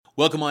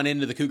Welcome on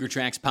into the Cougar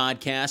Tracks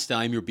podcast.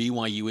 I'm your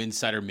BYU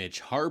insider,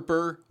 Mitch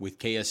Harper, with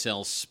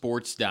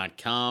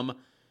KSLSports.com.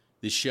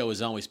 This show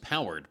is always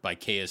powered by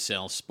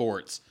KSL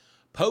Sports.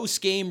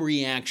 Postgame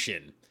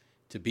reaction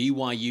to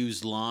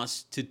BYU's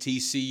loss to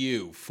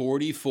TCU,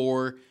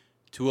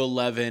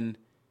 44-11.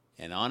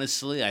 And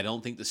honestly, I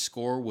don't think the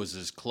score was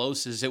as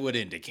close as it would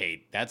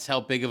indicate. That's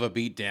how big of a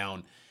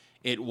beatdown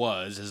it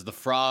was, as the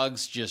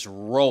Frogs just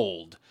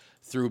rolled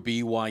through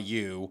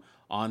BYU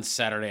on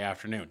Saturday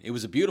afternoon. It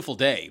was a beautiful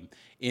day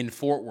in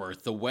Fort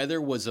Worth. The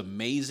weather was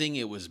amazing.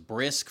 It was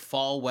brisk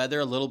fall weather,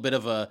 a little bit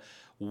of a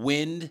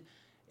wind,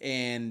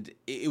 and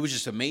it was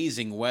just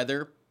amazing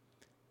weather.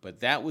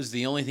 But that was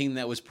the only thing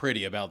that was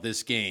pretty about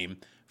this game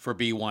for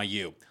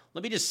BYU.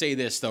 Let me just say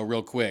this, though,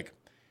 real quick.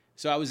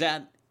 So I was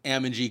at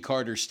Ammon G.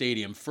 Carter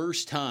Stadium,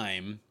 first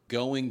time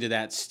going to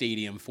that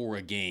stadium for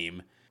a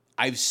game.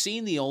 I've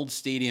seen the old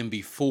stadium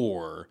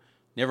before,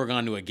 never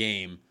gone to a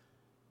game.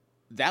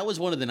 That was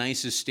one of the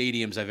nicest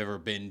stadiums I've ever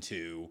been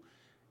to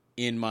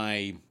in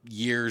my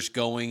years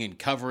going and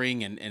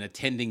covering and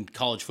attending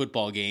college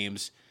football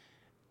games.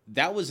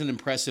 That was an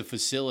impressive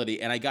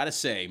facility, and I got to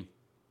say,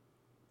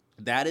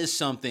 that is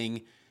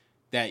something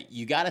that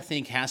you got to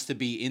think has to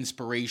be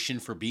inspiration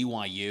for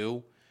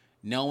BYU,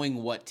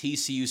 knowing what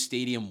TCU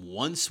Stadium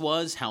once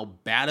was, how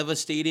bad of a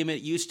stadium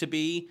it used to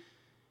be,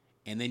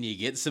 and then you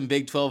get some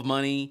Big 12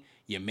 money,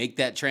 you make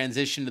that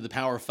transition to the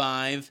Power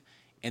 5,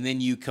 and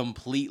then you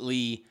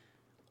completely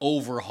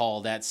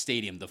overhaul that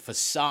stadium. The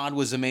facade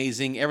was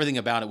amazing. Everything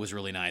about it was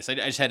really nice. I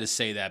just had to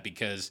say that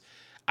because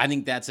I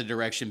think that's a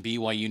direction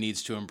BYU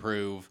needs to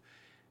improve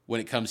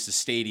when it comes to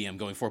stadium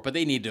going forward. But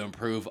they need to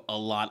improve a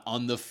lot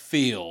on the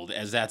field,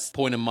 as that's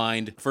point of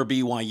mind for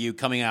BYU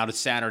coming out of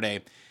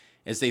Saturday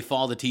as they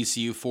fall to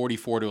TCU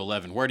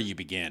 44-11. Where do you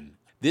begin?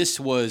 This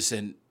was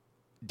a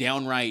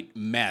downright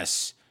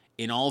mess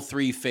in all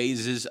three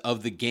phases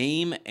of the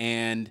game.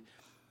 And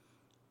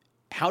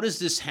how does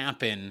this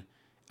happen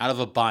out of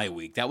a bye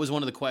week? That was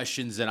one of the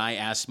questions that I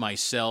asked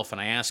myself,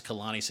 and I asked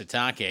Kalani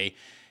Sitake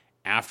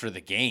after the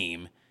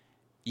game.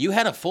 You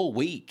had a full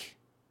week.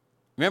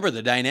 Remember,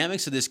 the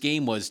dynamics of this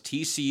game was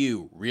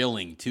TCU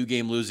reeling,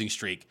 2-game losing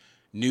streak,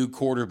 new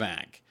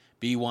quarterback.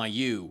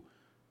 BYU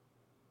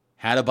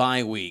had a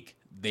bye week.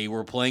 They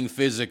were playing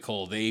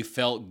physical. They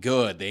felt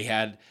good.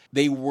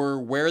 They were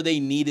where they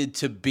needed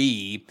to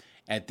be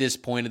at this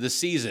point of the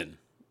season.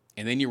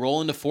 And then you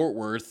roll into Fort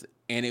Worth,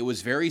 and it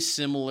was very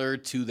similar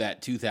to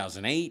that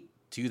 2008,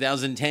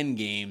 2010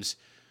 games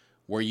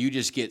where you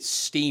just get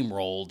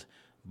steamrolled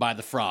by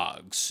the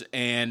Frogs.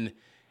 And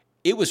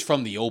it was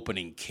from the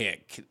opening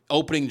kick.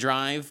 Opening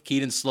drive,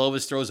 Keaton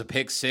Slovis throws a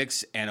pick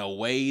six, and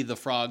away the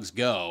Frogs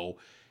go.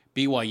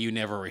 BYU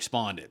never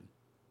responded.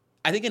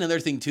 I think another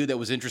thing, too, that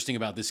was interesting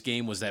about this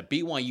game was that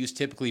BYU's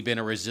typically been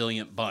a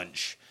resilient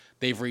bunch.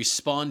 They've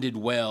responded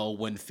well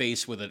when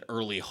faced with an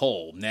early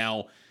hole.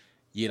 Now,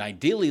 you'd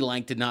ideally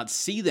like to not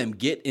see them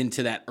get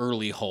into that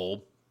early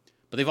hole,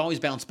 but they've always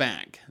bounced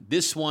back.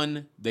 This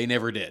one, they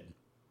never did.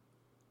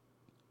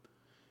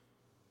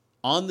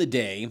 On the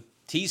day,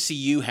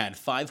 TCU had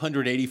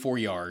 584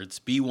 yards,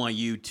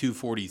 BYU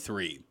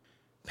 243.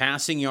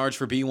 Passing yards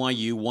for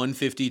BYU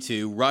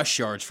 152, rush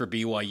yards for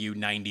BYU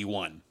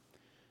 91.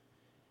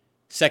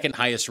 Second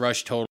highest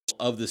rush total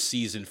of the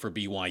season for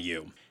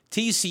BYU.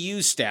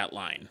 TCU's stat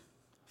line: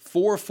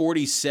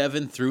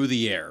 447 through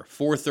the air,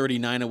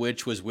 439 of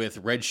which was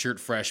with redshirt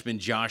freshman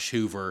Josh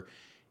Hoover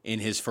in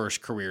his first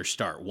career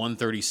start,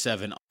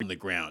 137 on the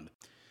ground.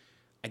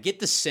 I get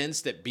the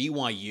sense that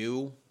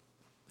BYU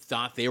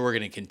thought they were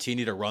going to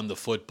continue to run the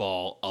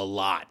football a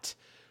lot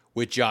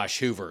with Josh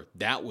Hoover.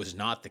 That was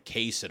not the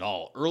case at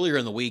all. Earlier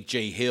in the week,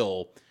 Jay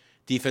Hill,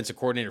 defensive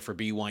coordinator for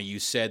BYU,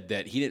 said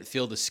that he didn't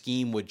feel the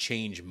scheme would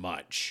change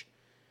much.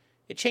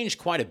 It changed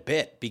quite a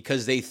bit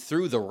because they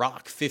threw the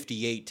rock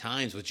 58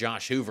 times with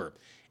Josh Hoover.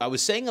 I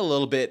was saying a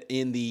little bit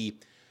in the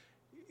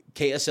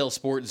KSL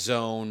Sports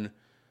Zone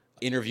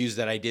interviews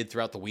that I did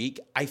throughout the week,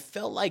 I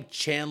felt like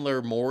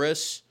Chandler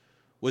Morris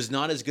was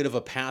not as good of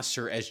a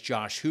passer as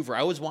Josh Hoover.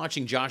 I was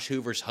watching Josh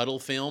Hoover's huddle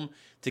film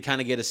to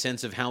kind of get a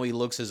sense of how he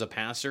looks as a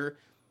passer.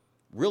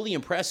 Really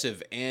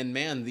impressive. And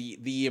man,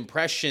 the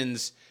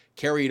impressions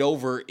carried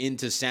over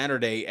into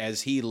Saturday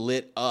as he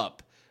lit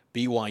up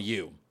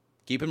BYU.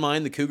 Keep in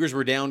mind, the Cougars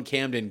were down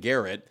Camden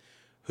Garrett,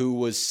 who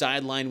was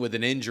sidelined with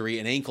an injury,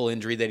 an ankle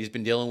injury that he's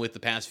been dealing with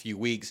the past few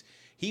weeks.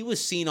 He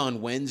was seen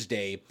on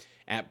Wednesday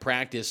at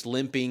practice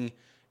limping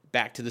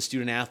back to the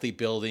student-athlete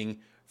building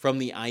from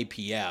the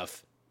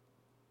IPF.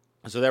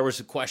 So there were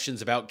some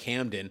questions about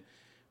Camden.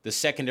 The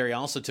secondary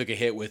also took a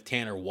hit with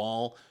Tanner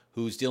Wall,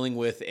 who's dealing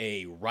with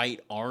a right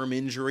arm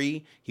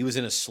injury. He was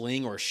in a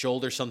sling or a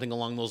shoulder, something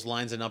along those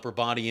lines, an upper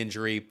body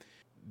injury.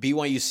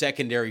 BYU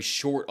secondary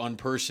short on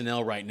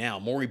personnel right now.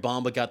 Maury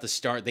Bamba got the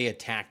start. They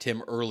attacked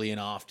him early and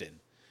often.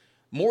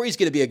 Maury's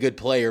going to be a good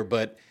player,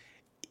 but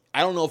I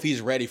don't know if he's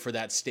ready for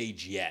that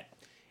stage yet.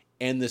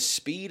 And the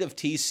speed of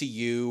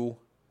TCU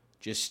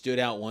just stood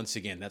out once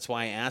again. That's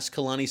why I asked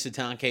Kalani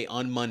Sitake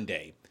on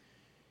Monday,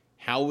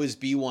 How is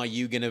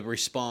BYU going to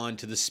respond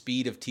to the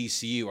speed of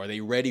TCU? Are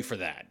they ready for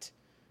that?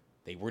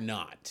 They were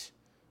not.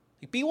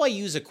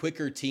 BYU is a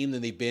quicker team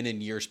than they've been in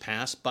years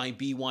past by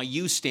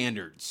BYU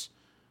standards,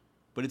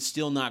 but it's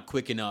still not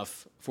quick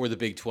enough for the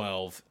Big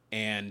 12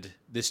 and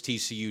this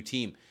TCU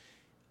team.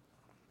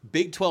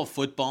 Big 12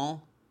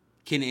 football,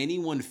 can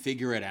anyone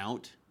figure it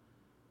out?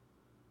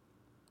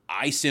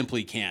 I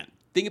simply can't.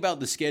 Think about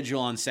the schedule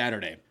on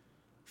Saturday.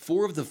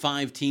 4 of the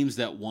 5 teams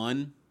that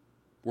won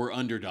were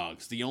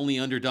underdogs. The only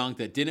underdog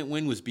that didn't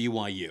win was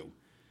BYU.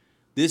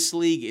 This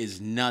league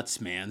is nuts,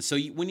 man. So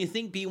when you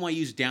think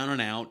BYU's down and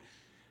out,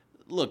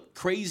 look,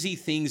 crazy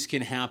things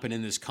can happen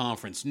in this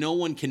conference. No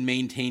one can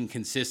maintain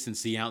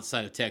consistency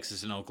outside of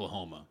Texas and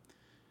Oklahoma.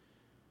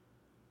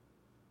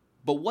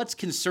 But what's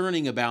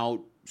concerning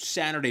about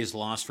Saturday's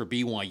loss for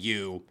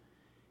BYU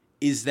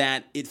is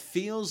that it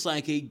feels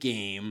like a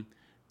game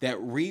that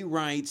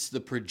rewrites the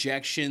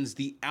projections,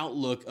 the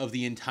outlook of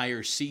the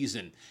entire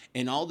season.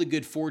 And all the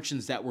good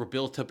fortunes that were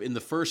built up in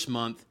the first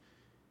month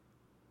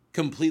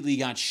completely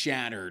got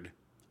shattered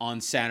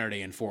on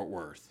Saturday in Fort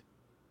Worth.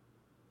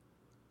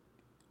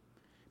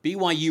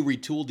 BYU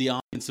retooled the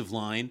offensive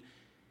line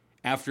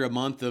after a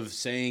month of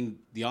saying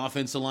the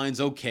offensive line's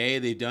okay,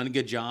 they've done a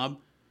good job.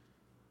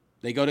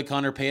 They go to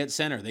Connor Pay at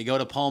center. They go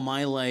to Paul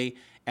Maile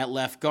at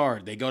left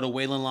guard. They go to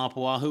Waylon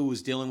Lapuahu,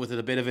 who's dealing with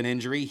a bit of an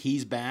injury.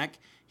 He's back.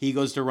 He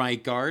goes to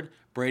right guard.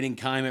 Braden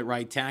Keim at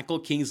right tackle.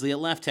 Kingsley at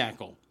left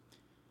tackle.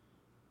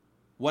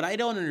 What I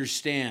don't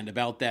understand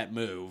about that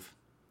move,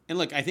 and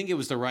look, I think it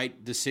was the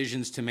right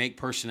decisions to make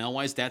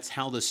personnel-wise. That's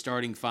how the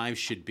starting 5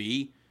 should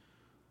be.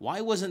 Why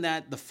wasn't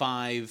that the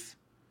 5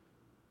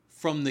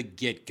 from the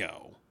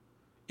get-go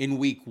in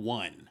week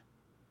 1?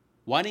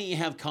 Why didn't you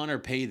have Connor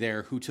Pay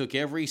there, who took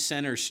every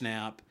center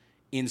snap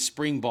in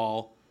spring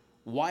ball?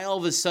 Why all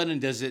of a sudden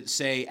does it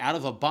say, out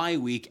of a bye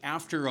week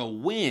after a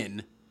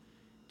win,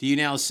 do you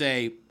now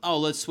say, oh,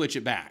 let's switch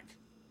it back?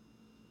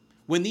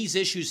 When these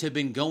issues have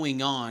been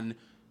going on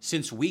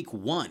since week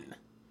 1.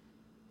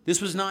 This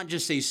was not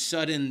just a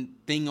sudden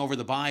thing over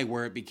the bye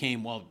where it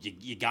became, well,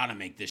 you got to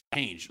make this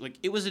change. Like,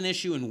 it was an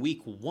issue in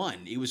week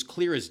 1. It was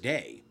clear as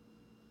day.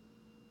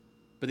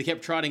 But they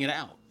kept trotting it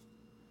out.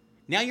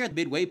 Now you're at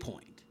the midway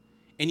point,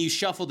 and you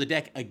shuffle the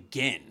deck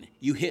again.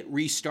 You hit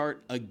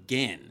restart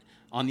again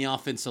on the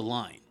offensive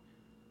line.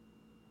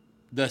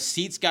 The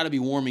seat's got to be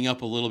warming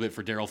up a little bit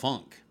for Darryl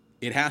Funk.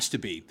 It has to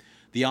be,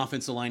 the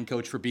offensive line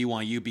coach for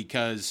BYU,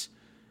 because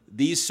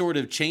these sort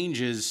of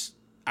changes,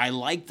 I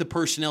like the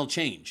personnel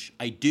change.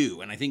 I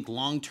do. And I think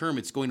long-term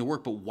it's going to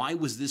work. But why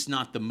was this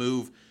not the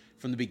move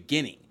from the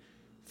beginning?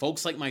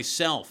 Folks like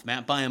myself,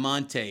 Matt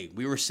Biamonte,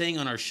 we were saying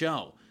on our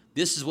show,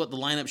 this is what the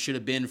lineup should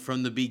have been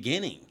from the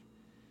beginning.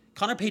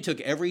 Connor Pay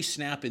took every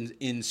snap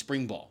in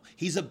spring ball.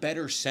 He's a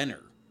better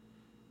center.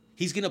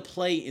 He's going to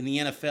play in the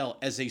NFL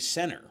as a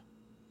center.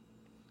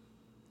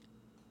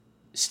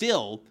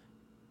 Still,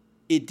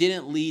 it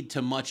didn't lead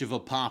to much of a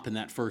pop in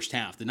that first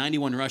half. The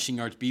 91 rushing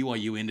yards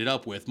BYU ended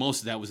up with, most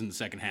of that was in the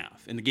second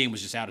half, and the game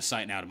was just out of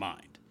sight and out of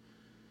mind.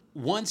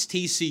 Once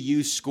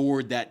TCU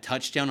scored that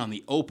touchdown on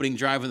the opening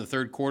drive in the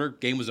third quarter,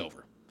 game was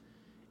over.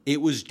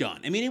 It was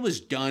done. I mean, it was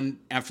done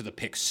after the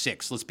pick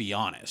 6, let's be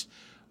honest.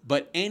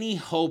 But any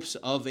hopes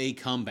of a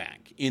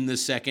comeback in the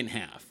second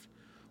half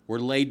were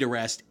laid to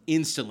rest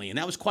instantly, and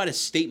that was quite a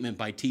statement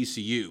by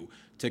TCU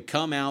to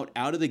come out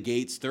of the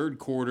gates, third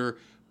quarter,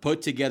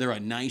 put together a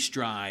nice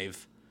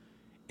drive,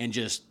 and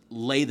just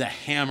lay the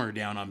hammer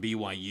down on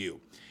BYU.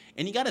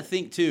 And you got to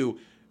think, too,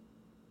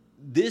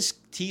 this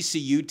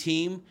TCU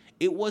team,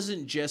 it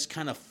wasn't just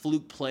kind of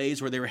fluke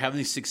plays where they were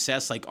having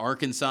success like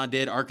Arkansas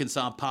did.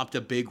 Arkansas popped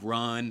a big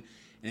run,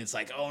 and it's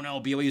like, oh,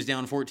 no, BYU's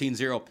down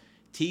 14-0.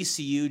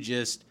 TCU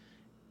just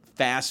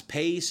fast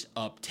pace,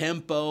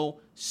 up-tempo,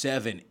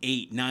 7,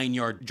 8,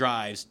 9-yard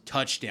drives,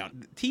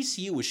 touchdown.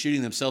 TCU was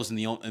shooting themselves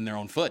in their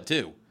own foot,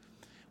 too.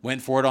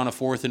 Went for it on a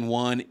 4th and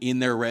 1 in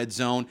their red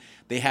zone.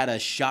 They had a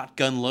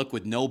shotgun look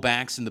with no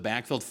backs in the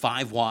backfield,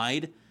 5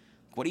 wide.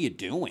 What are you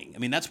doing? I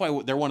mean, that's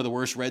why they're one of the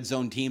worst red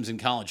zone teams in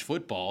college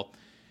football.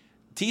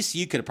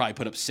 TCU could have probably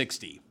put up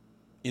 60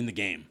 in the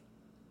game.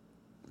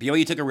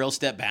 BYU took a real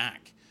step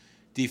back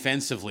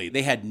defensively.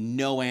 They had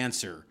no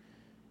answer.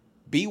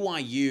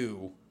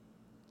 BYU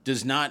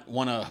does not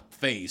want to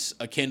face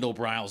a Kendall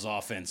Briles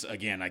offense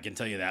again, I can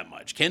tell you that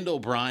much. Kendall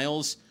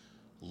Briles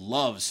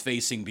loves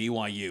facing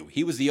BYU.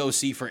 He was the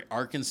OC for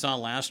Arkansas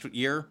last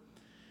year.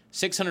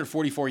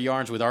 644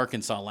 yards with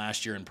Arkansas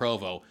last year in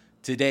Provo.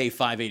 Today,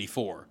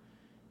 584.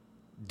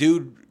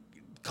 Dude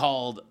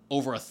called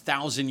over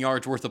 1,000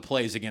 yards worth of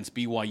plays against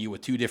BYU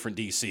with 2 different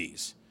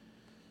DCs.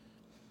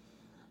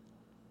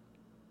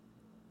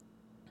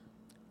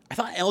 I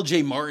thought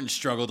LJ Martin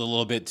struggled a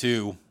little bit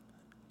too.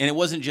 And it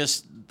wasn't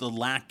just the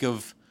lack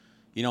of,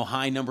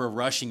 high number of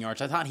rushing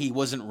yards. I thought he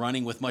wasn't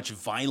running with much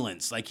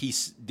violence like he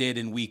did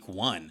in week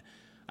 1.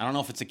 I don't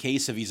know if it's a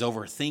case of he's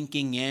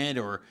overthinking it,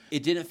 or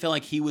it didn't feel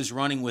like he was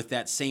running with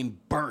that same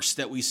burst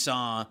that we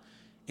saw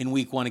in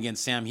week 1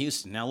 against Sam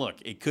Houston. Now, look,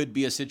 it could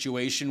be a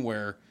situation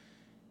where,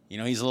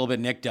 He's a little bit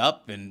nicked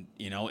up, and,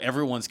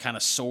 everyone's kind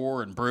of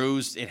sore and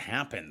bruised. It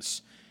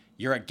happens.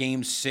 You're at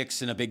game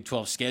 6 in a Big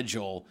 12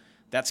 schedule.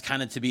 That's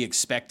kind of to be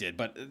expected.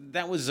 But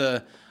that was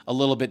a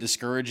little bit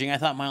discouraging. I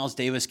thought Miles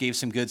Davis gave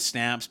some good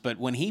snaps, but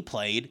when he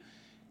played,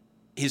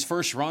 his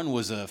first run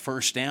was a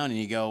first down, and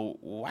you go,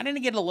 why didn't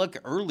he get a look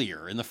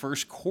earlier in the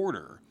first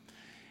quarter?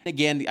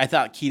 Again, I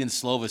thought Keaton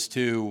Slovis,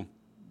 too,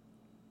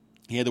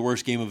 he had the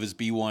worst game of his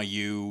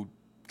BYU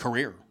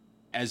career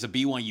as a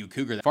BYU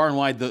Cougar. Far and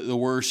wide, the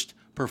worst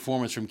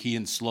performance from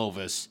Keaton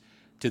Slovis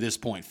to this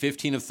point.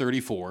 15 of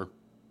 34,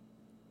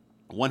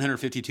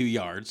 152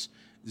 yards,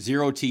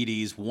 0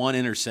 TDs, 1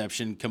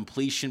 interception,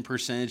 completion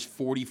percentage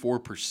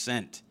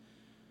 44%.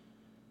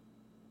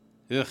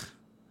 Ugh,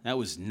 that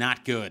was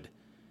not good.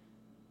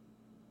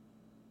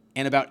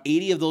 And about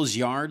 80 of those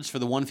yards for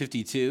the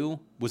 152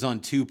 was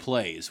on 2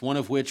 plays, one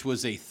of which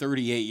was a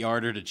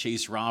 38-yarder to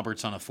Chase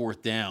Roberts on a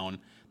 4th down.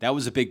 That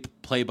was a big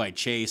play by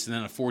Chase, and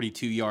then a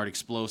 42-yard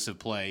explosive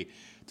play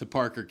to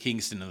Parker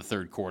Kingston in the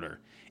 3rd quarter.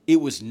 It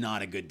was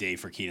not a good day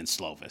for Keaton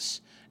Slovis.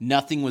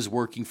 Nothing was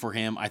working for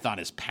him. I thought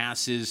his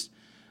passes,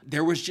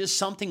 there was just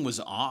something was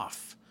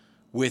off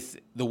with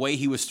the way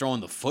he was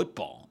throwing the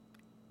football.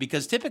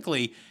 Because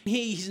typically,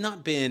 he's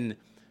not been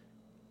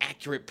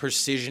accurate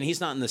precision.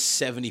 He's not in the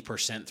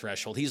 70%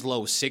 threshold. He's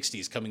low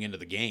 60s coming into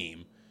the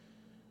game.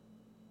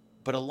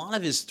 But a lot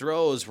of his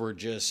throws were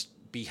just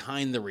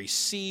behind the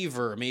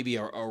receiver, maybe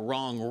a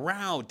wrong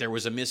route. There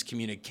was a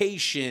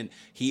miscommunication.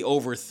 He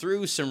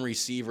overthrew some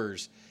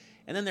receivers.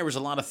 And then there was a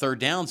lot of 3rd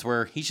downs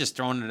where he's just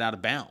throwing it out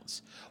of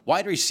bounds.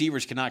 Wide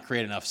receivers cannot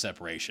create enough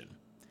separation.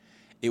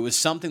 It was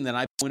something that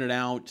I pointed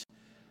out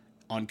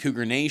on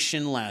Cougar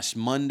Nation last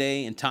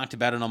Monday and talked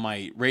about it on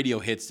my radio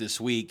hits this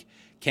week.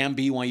 Can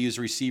BYU's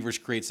receivers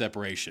create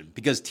separation?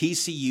 Because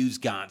TCU's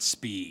got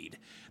speed.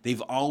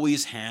 They've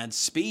always had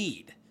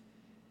speed.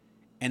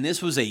 And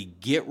this was a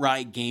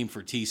get-right game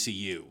for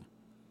TCU.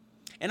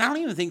 And I don't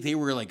even think they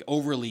were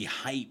overly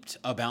hyped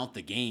about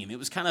the game. It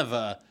was kind of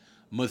a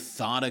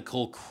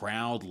methodical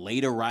crowd,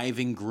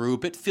 late-arriving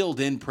group. It filled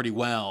in pretty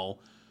well.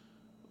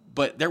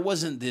 But there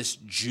wasn't this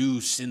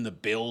juice in the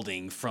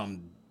building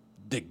from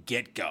the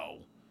get-go.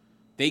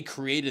 They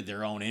created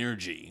their own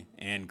energy,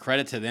 and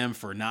credit to them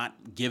for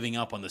not giving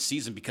up on the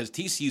season because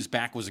TCU's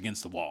back was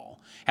against the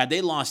wall. Had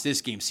they lost this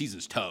game,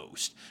 season's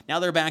toast. Now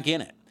they're back in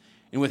it.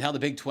 And with how the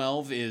Big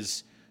 12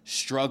 is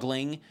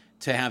struggling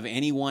to have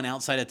anyone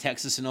outside of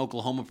Texas and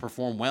Oklahoma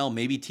perform well,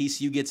 maybe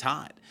TCU gets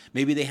hot.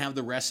 Maybe they have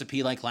the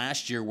recipe like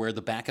last year where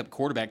the backup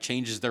quarterback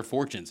changes their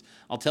fortunes.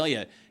 I'll tell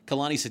you,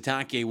 Kalani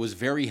Sitake was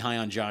very high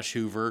on Josh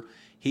Hoover.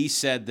 He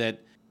said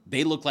that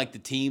they look like the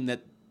team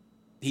that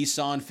he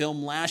saw in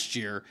film last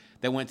year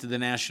that went to the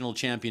national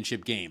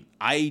championship game.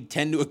 I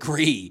tend to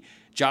agree.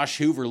 Josh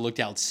Hoover looked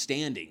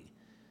outstanding.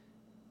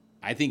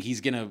 I think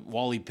he's going to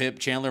Wally Pipp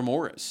Chandler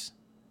Morris.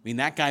 I mean,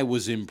 that guy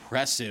was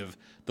impressive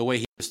the way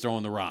he was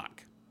throwing the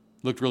rock.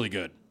 Looked really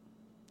good.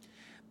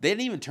 They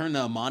didn't even turn to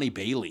Amani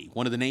Bailey,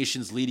 one of the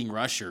nation's leading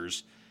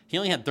rushers. He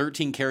only had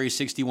 13 carries,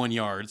 61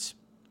 yards,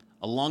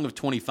 a long of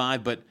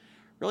 25, but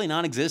really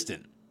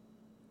non-existent.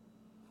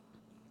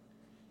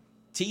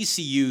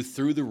 TCU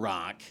threw the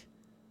rock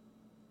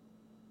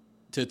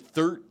to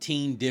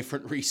 13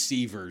 different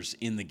receivers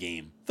in the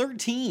game.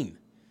 13.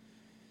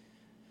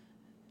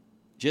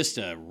 Just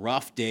a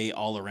rough day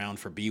all around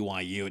for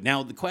BYU.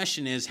 Now, the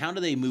question is, how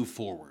do they move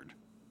forward?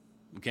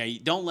 Okay,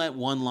 don't let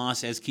one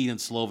loss, as Keaton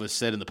Slovis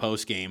said in the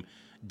postgame,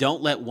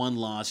 don't let one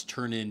loss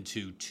turn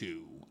into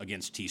 2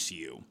 against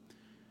TCU.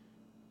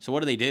 So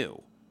what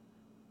do?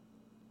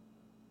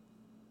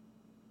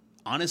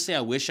 Honestly,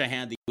 I wish I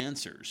had the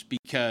answers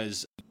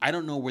because I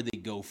don't know where they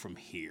go from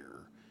here.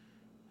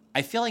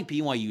 I feel like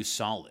BYU's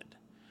solid,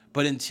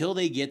 but until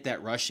they get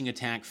that rushing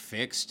attack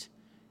fixed,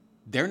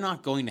 they're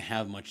not going to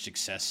have much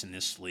success in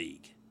this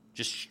league,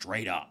 just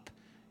straight up.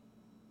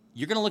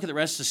 You're going to look at the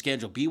rest of the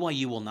schedule.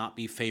 BYU will not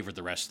be favored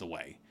the rest of the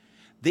way.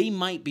 They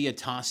might be a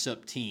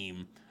toss-up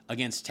team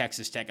against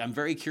Texas Tech. I'm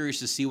very curious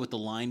to see what the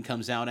line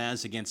comes out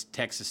as against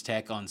Texas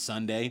Tech on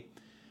Sunday.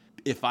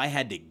 If I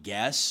had to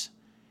guess,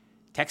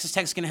 Texas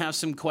Tech's going to have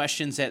some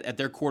questions at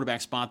their quarterback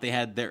spot. They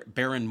had their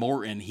Baron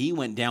Morton. He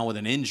went down with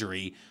an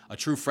injury. A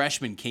true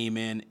freshman came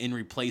in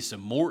replace of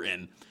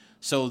Morton.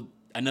 So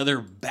another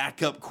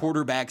backup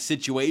quarterback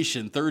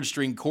situation,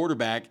 third-string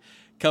quarterback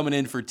coming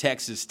in for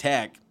Texas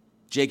Tech.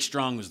 Jake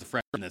Strong was the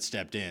freshman that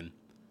stepped in.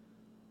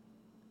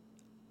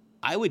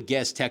 I would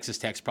guess Texas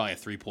Tech's probably a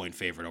 3-point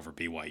favorite over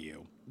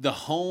BYU. The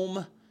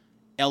home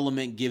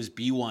element gives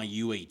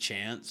BYU a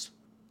chance,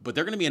 but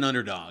they're going to be an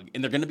underdog,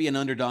 and they're going to be an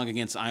underdog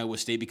against Iowa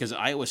State because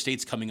Iowa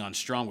State's coming on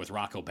strong with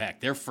Rocco Beck.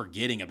 They're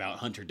forgetting about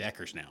Hunter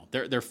Deckers now.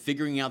 They're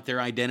figuring out their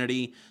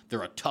identity.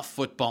 They're a tough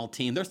football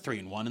team. They're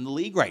 3-1 in the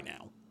league right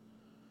now.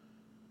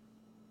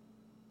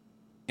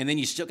 And then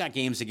you still got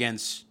games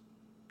against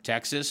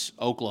Texas,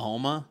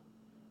 Oklahoma,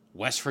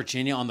 West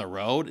Virginia on the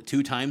road,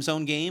 2 time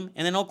zone game,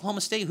 and then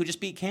Oklahoma State, who just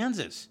beat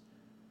Kansas.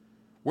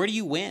 Where do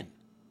you win?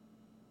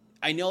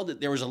 I know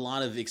that there was a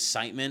lot of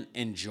excitement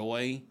and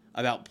joy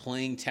about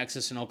playing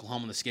Texas and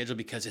Oklahoma on the schedule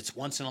because it's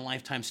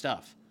once-in-a-lifetime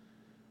stuff.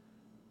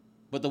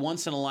 But the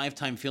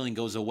once-in-a-lifetime feeling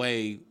goes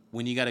away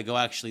when you got to go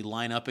actually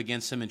line up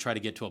against them and try to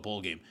get to a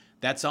bowl game.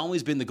 That's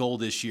always been the goal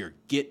this year.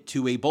 Get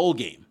to a bowl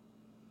game.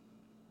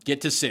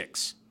 Get to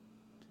 6.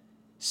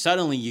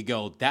 Suddenly you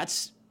go,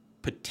 that's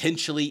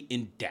potentially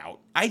in doubt.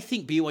 I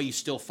think BYU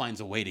still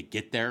finds a way to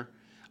get there.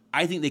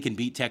 I think they can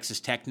beat Texas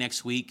Tech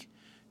next week.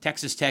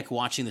 Texas Tech,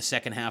 watching the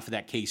second half of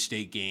that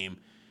K-State game,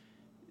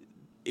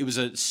 it was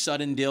a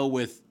sudden deal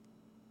with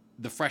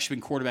the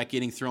freshman quarterback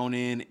getting thrown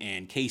in,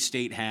 and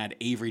K-State had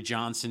Avery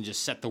Johnson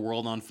just set the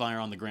world on fire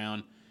on the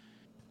ground.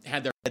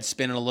 Had their head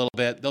spinning a little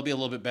bit. They'll be a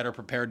little bit better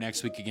prepared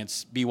next week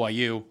against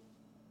BYU.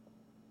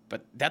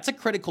 But that's a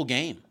critical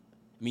game.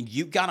 I mean,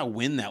 you got to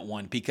win that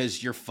one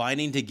because you're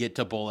fighting to get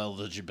to bowl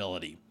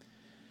eligibility.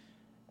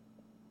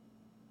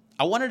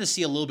 I wanted to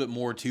see a little bit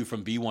more, too,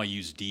 from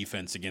BYU's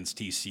defense against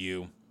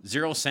TCU.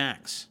 0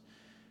 sacks.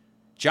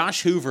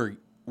 Josh Hoover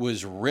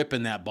was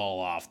ripping that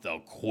ball off, though,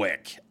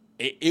 quick.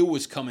 It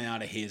was coming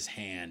out of his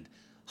hand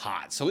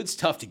hot. So it's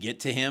tough to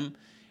get to him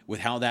with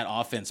how that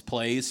offense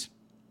plays.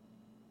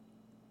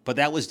 But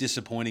that was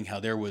disappointing how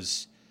there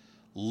was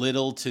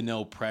little to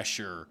no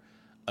pressure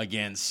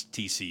against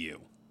TCU.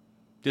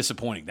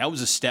 Disappointing. That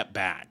was a step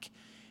back.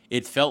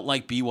 It felt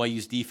like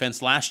BYU's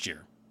defense last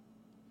year.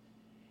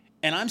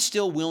 And I'm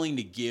still willing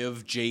to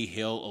give Jay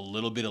Hill a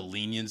little bit of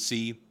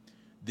leniency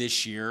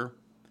this year.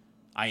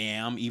 I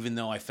am, even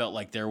though I felt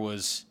like there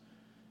was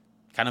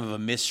kind of a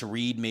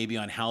misread maybe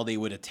on how they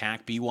would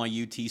attack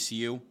BYU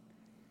TCU.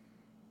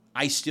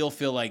 I still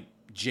feel like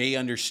Jay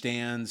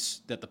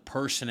understands that the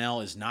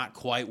personnel is not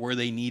quite where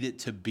they need it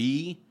to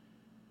be.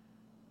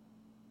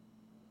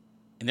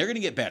 And they're going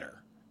to get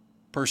better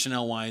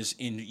personnel-wise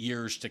in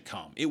years to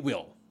come. It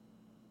will.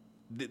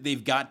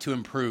 They've got to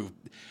improve.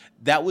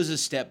 That was a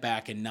step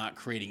back in not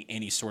creating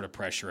any sort of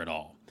pressure at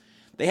all.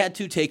 They had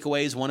 2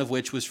 takeaways, one of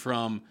which was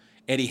from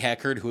Eddie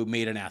Heckard, who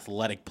made an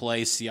athletic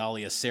play.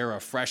 Siali Acera, a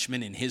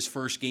freshman, in his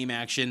first game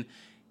action.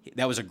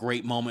 That was a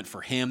great moment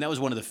for him. That was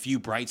one of the few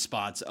bright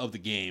spots of the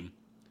game.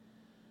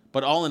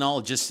 But all in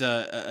all, just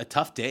a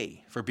tough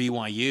day for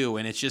BYU,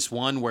 and it's just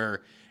one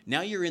where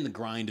now you're in the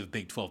grind of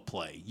Big 12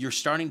 play. You're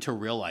starting to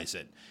realize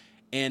it.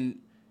 And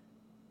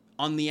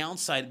on the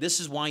outside, this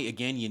is why,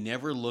 again, you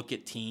never look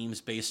at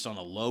teams based on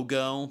a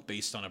logo,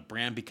 based on a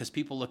brand, because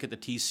people look at the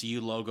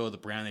TCU logo, the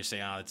brand, they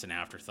say, oh, it's an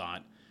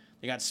afterthought.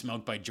 They got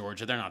smoked by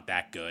Georgia. They're not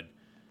that good.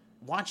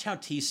 Watch how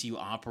TCU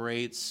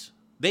operates.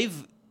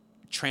 They've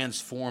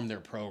transformed their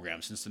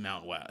program since the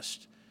Mountain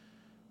West.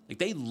 Like,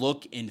 they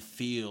look and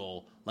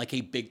feel like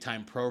a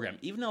big-time program.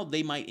 Even though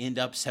they might end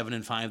up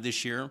 7-5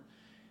 this year,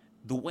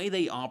 the way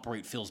they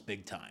operate feels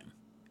big-time.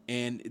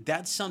 And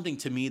that's something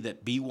to me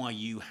that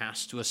BYU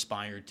has to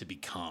aspire to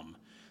become.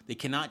 They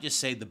cannot just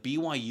say the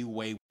BYU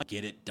way will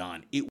get it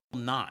done. It will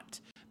not.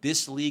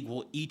 This league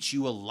will eat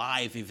you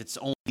alive if it's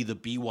only the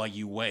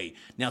BYU way.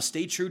 Now,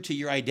 stay true to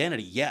your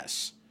identity,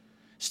 yes.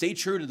 Stay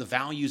true to the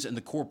values and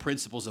the core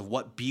principles of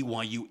what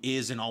BYU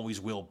is and always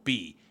will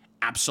be.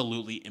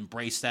 Absolutely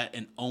embrace that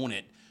and own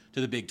it to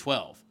the Big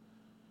 12.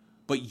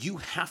 But you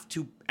have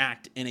to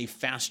act in a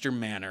faster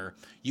manner.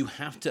 You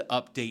have to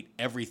update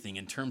everything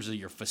in terms of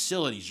your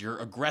facilities, your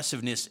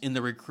aggressiveness in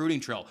the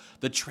recruiting trail,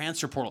 the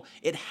transfer portal.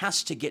 It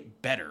has to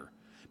get better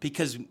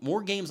because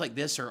more games like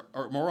this are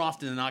more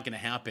often than not going to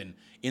happen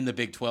in the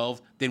Big 12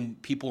 than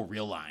people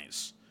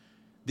realize.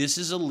 This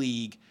is a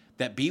league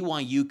that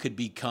BYU could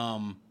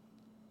become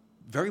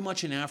very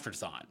much an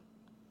afterthought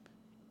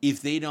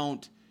if they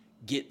don't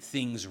get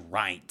things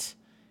right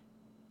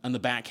on the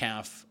back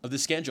half of the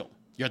schedule.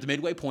 You're at the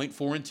midway point,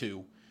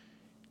 4-2.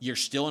 You're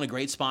still in a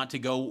great spot to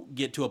go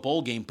get to a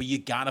bowl game, but you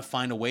got to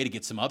find a way to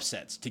get some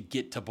upsets to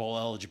get to bowl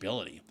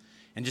eligibility.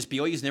 And just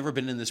BYU's never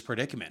been in this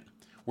predicament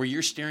where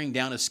you're staring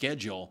down a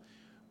schedule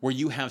where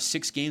you have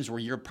 6 games where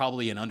you're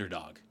probably an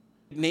underdog.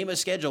 Name a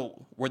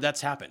schedule where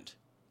that's happened.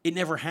 It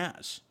never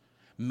has.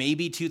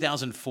 Maybe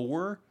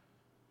 2004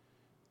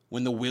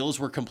 when the wheels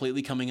were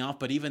completely coming off,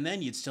 but even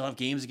then you'd still have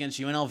games against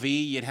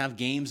UNLV. You'd have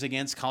games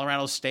against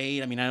Colorado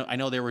State. I mean, I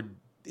know they were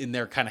in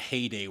their kind of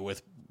heyday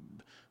with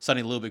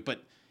Sonny Lubick,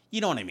 but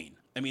you know what I mean.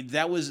 I mean,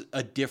 that was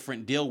a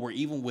different deal where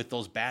even with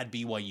those bad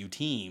BYU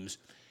teams,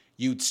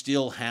 you'd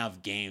still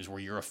have games where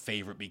you're a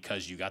favorite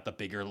because you got the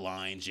bigger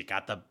lines, you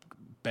got the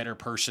better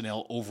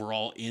personnel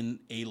overall in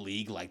a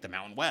league like the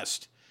Mountain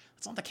West.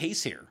 That's not the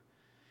case here.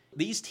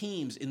 These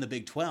teams in the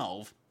Big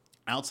 12,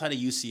 outside of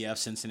UCF,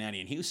 Cincinnati,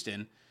 and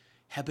Houston,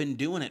 have been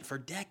doing it for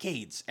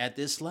decades at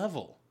this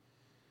level.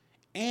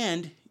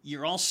 And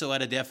you're also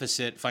at a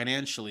deficit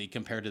financially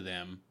compared to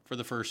them for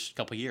the first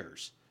couple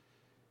years.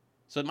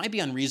 So it might be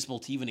unreasonable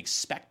to even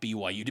expect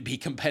BYU to be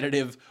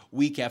competitive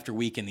week after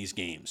week in these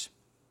games.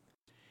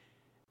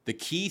 The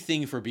key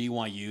thing for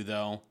BYU,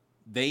 though,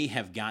 they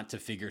have got to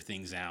figure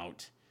things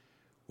out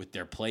with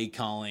their play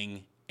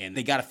calling, and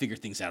they got to figure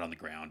things out on the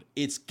ground.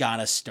 It's got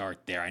to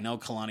start there. I know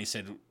Kalani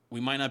said we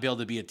might not be able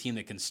to be a team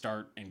that can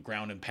start and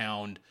ground and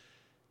pound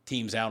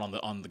teams out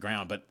on the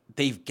ground, but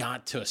they've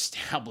got to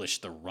establish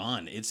the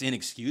run. It's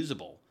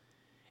inexcusable.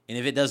 And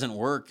if it doesn't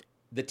work,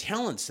 the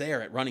talent's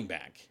there at running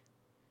back.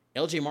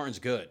 LJ Martin's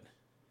good.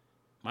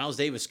 Miles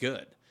Davis,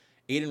 good.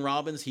 Aiden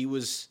Robbins,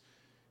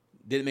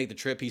 didn't make the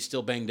trip. He's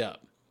still banged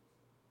up.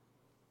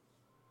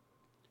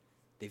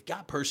 They've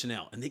got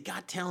personnel, and they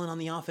got talent on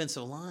the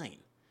offensive line.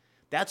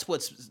 That's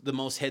what's the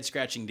most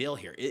head-scratching deal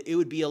here. It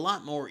would be a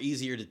lot more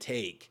easier to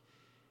take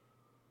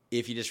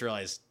if you just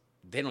realize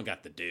they don't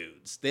got the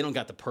dudes. They don't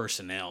got the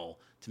personnel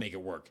to make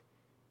it work.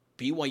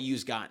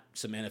 BYU's got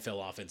some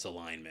NFL offensive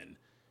linemen,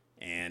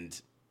 and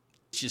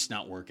it's just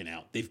not working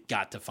out. They've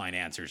got to find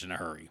answers in a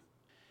hurry.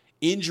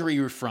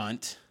 Injury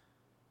front,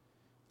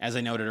 as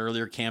I noted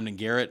earlier, Camden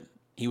Garrett,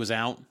 he was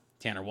out.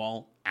 Tanner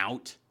Wall,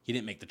 out. He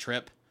didn't make the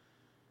trip.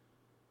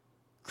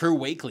 Crew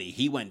Wakely,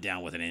 he went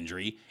down with an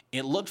injury.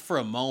 It looked for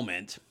a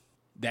moment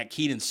that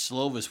Keaton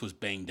Slovis was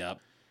banged up.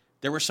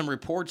 There were some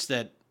reports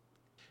that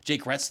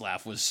Jake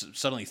Retzlaff was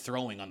suddenly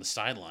throwing on the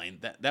sideline.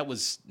 That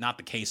was not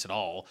the case at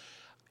all.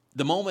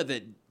 The moment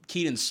that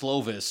Keaton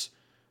Slovis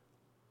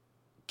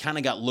kind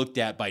of got looked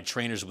at by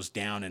trainers was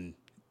down and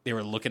they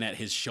were looking at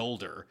his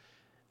shoulder,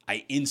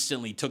 I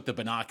instantly took the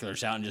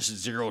binoculars out and just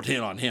zeroed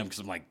in on him because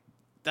I'm like,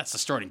 that's the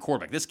starting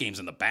quarterback. This game's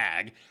in the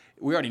bag.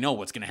 We already know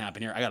what's going to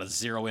happen here. I got to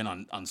zero in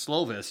on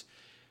Slovis.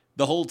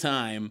 The whole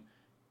time,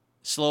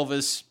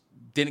 Slovis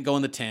didn't go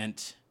in the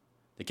tent.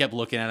 They kept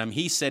looking at him.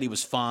 He said he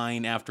was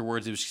fine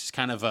afterwards. It was just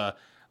kind of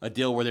a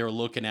deal where they were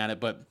looking at it,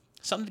 but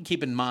something to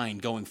keep in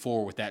mind going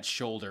forward with that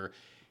shoulder.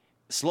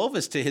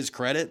 Slovis, to his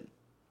credit,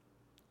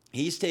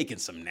 he's taken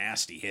some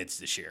nasty hits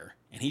this year,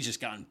 and he's just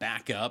gotten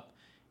back up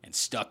and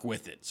stuck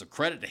with it. So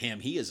credit to him.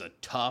 He is a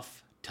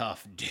tough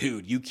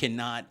dude. You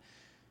cannot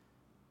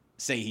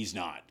say he's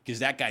not, because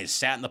that guy's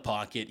sat in the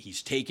pocket,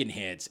 he's taken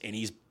hits, and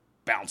he's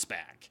bounced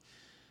back.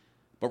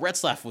 But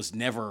Retzlaff was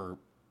never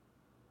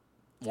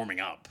warming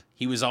up.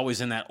 He was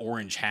always in that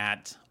orange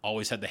hat,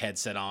 always had the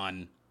headset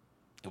on.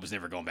 It was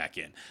never going back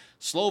in.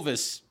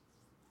 Slovis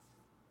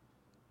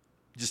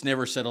just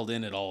never settled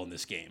in at all in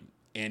this game.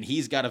 And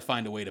he's got to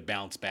find a way to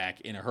bounce back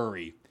in a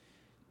hurry,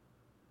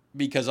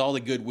 because all the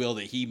goodwill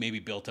that he maybe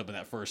built up in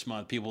that first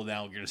month, people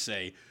now are going to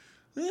say,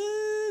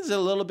 is it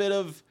a little bit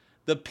of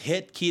the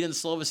pit Keaton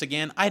Slovis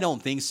again? I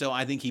don't think so.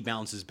 I think he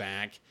bounces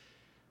back.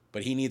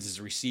 But he needs his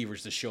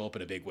receivers to show up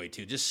in a big way,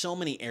 too. Just so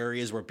many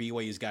areas where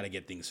BYU's got to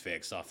get things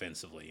fixed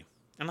offensively.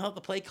 And I thought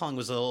the play calling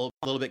was a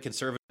little bit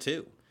conservative,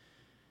 too.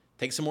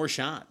 Take some more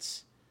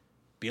shots.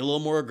 Be a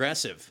little more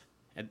aggressive.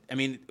 I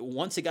mean,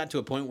 once it got to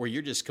a point where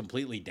you're just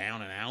completely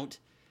down and out,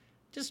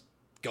 just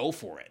go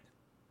for it.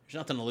 There's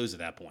nothing to lose at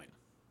that point.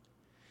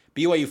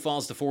 BYU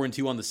falls to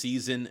 4-2 on the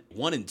season,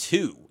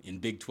 1-2 in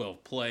Big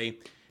 12 play.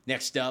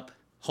 Next up,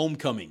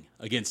 homecoming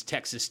against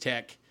Texas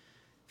Tech,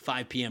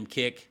 5 p.m.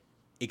 kick.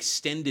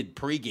 Extended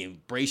pregame.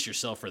 Brace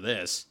yourself for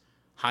this.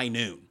 High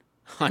noon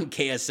on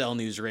KSL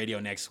News Radio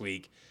next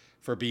week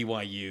for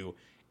BYU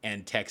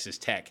and Texas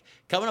Tech.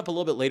 Coming up a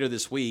little bit later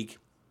this week,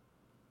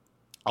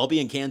 I'll be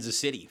in Kansas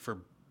City for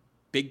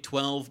Big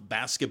 12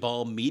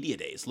 basketball media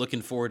days.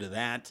 Looking forward to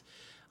that.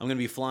 I'm going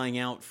to be flying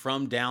out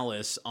from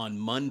Dallas on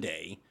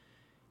Monday,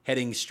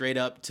 heading straight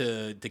up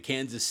to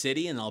Kansas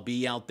City, and I'll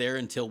be out there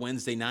until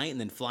Wednesday night and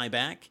then fly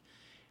back.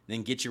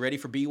 Then get you ready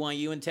for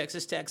BYU and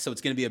Texas Tech. So it's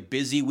going to be a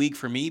busy week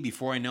for me.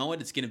 Before I know it,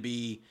 it's going to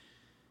be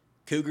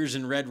Cougars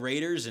and Red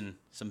Raiders and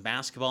some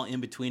basketball in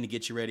between to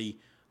get you ready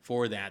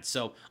for that.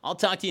 So I'll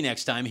talk to you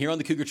next time here on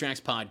the Cougar Tracks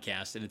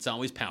podcast, and it's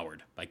always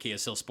powered by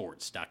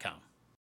KSLSports.com.